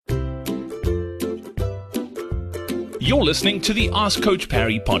You're listening to the Ask Coach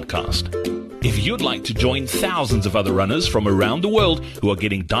Parry podcast. If you'd like to join thousands of other runners from around the world who are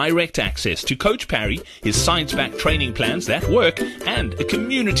getting direct access to Coach Parry, his science-backed training plans that work, and a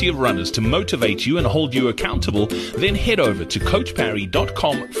community of runners to motivate you and hold you accountable, then head over to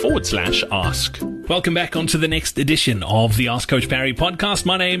coachparry.com/ask. Welcome back onto the next edition of the Ask Coach Parry podcast.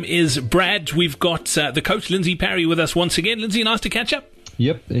 My name is Brad. We've got the coach, Lindsay Parry, with us once again. Lindsay, nice to catch up.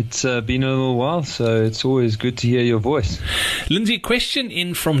 Yep, it's been a little while, so it's always good to hear your voice. Lindsay, a question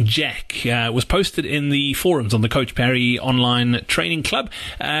in from Jack was posted in the forums on the Coach Parry online training club,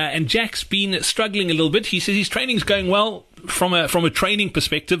 and Jack's been struggling a little bit. He says his training's going well. From a training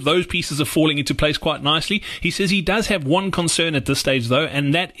perspective, those pieces are falling into place quite nicely. He says he does have one concern at this stage, though,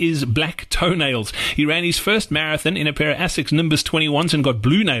 and that is black toenails. He ran his first marathon in a pair of Asics Nimbus 21s and got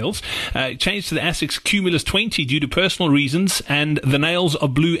blue nails. Changed to the Asics Cumulus 20 due to personal reasons, and the nails are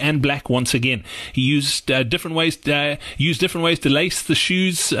blue and black once again. He used different ways to lace the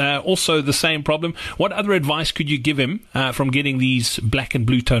shoes. Also the same problem. What other advice could you give him from getting these black and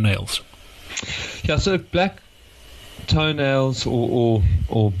blue toenails? Yeah, so black toenails or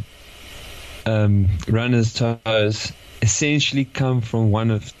runner's toes essentially come from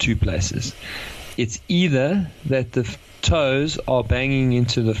one of two places. It's either that the toes are banging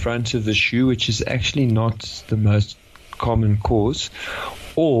into the front of the shoe, which is actually not the most common cause,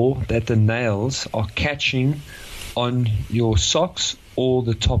 or that the nails are catching on your socks or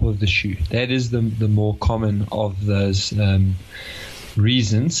the top of the shoe. That is the more common of those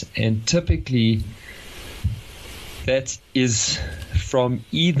reasons, and typically that is from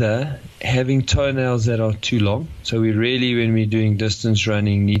either having toenails that are too long. So we really, when we're doing distance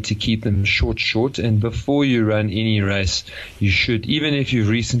running, need to keep them short. And before you run any race, you should, even if you've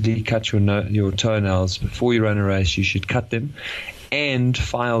recently cut your toenails, before you run a race, you should cut them and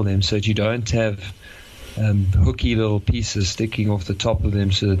file them so that you don't have hooky little pieces sticking off the top of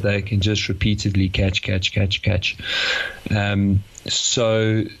them, so that they can just repeatedly catch.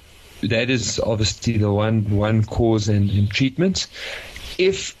 So that is obviously the one cause and treatment.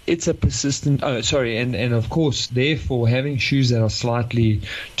 If it's a persistent, and of course, therefore, having shoes that are slightly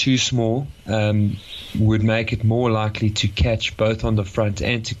too small would make it more likely to catch both on the front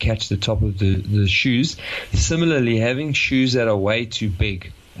and to catch the top of the shoes. Similarly, having shoes that are way too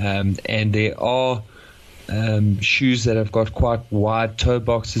big, and there are shoes that have got quite wide toe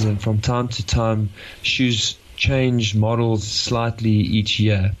boxes, and from time to time, shoes change models slightly each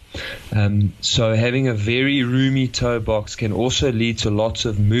year. So having a very roomy toe box can also lead to lots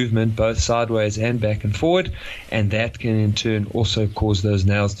of movement, both sideways and back and forward, and that can in turn also cause those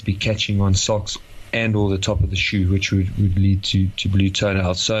nails to be catching on socks and or the top of the shoe, which would lead to blue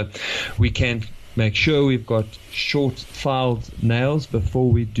toenails. So we can make sure we've got short filed nails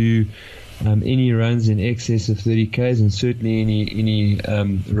before we do any runs in excess of 30 Ks, and certainly any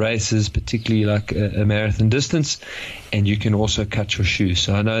races, particularly like a marathon distance, and you can also cut your shoes.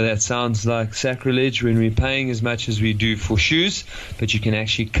 So I know that sounds like sacrilege when we're paying as much as we do for shoes, but you can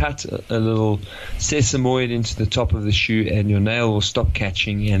actually cut a little sesamoid into the top of the shoe and your nail will stop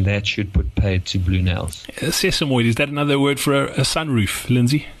catching, and that should put paid to blue nails. Sesamoid, is that another word for a sunroof,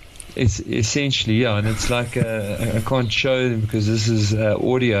 Lindsay? It's essentially, yeah, and it's like I can't show them because this is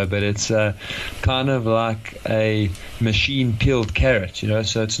audio, but it's kind of like a machine peeled carrot,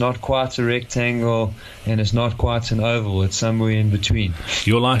 so it's not quite a rectangle and it's not quite an oval, it's somewhere in between.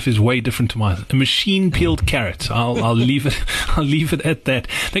 Your life is way different to mine. A machine peeled carrot. I'll leave it at that.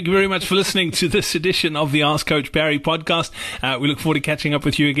 Thank you very much for listening to this edition of the Ask Coach Parry podcast. We look forward to catching up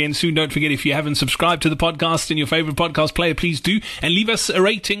with you again soon. Don't forget, if you haven't subscribed to the podcast in your favorite podcast player, please do, and leave us a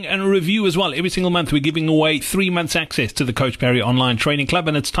rating and a review as well. Every single month we're giving away 3 months access to the Coach Parry online training club,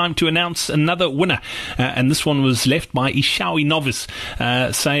 and it's time to announce another winner, and this one was left by Ishawi Novice,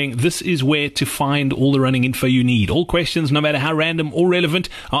 saying this is where to find all the running info you need. All questions, no matter how random or relevant,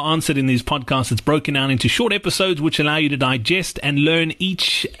 are answered in these podcasts. It's broken down into short episodes which allow you to digest and learn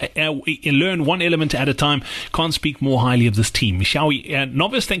one element at a time. Can't speak more highly of this team. Ishawi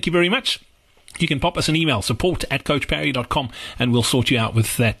Novice, thank you very much. You can pop us an email, support@coachparry.com, and we'll sort you out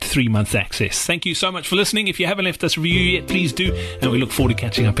with that 3 months access. Thank you so much for listening. If you haven't left us a review yet, please do, and we look forward to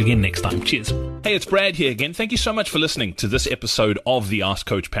catching up again next time. Cheers. Hey, it's Brad here again. Thank you so much for listening to this episode of the Ask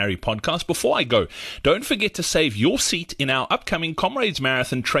Coach Parry podcast. Before I go, don't forget to save your seat in our upcoming Comrades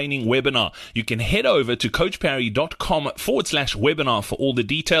Marathon training webinar. You can head over to coachparry.com/webinar for all the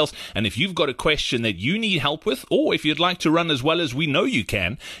details. And if you've got a question that you need help with, or if you'd like to run as well as we know you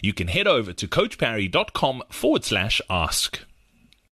can head over to coachparry.com/ask.